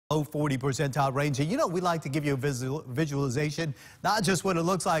Low 40 percentile range. And you know, we like to give you a visualization, not just what it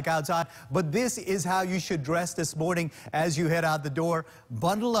looks like outside, but this is how you should dress this morning as you head out the door.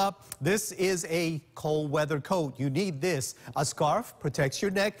 Bundle up. This is a cold weather coat. You need this. A scarf protects your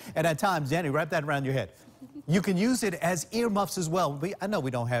neck, and at times, Danny, wrap that around your head. You can use it as earmuffs as well. I know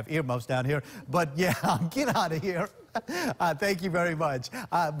we don't have earmuffs down here, but yeah, get out of here. Thank you very much.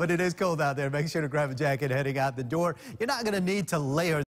 But it is cold out there. Make sure to grab a jacket heading out the door. You're not going to need to layer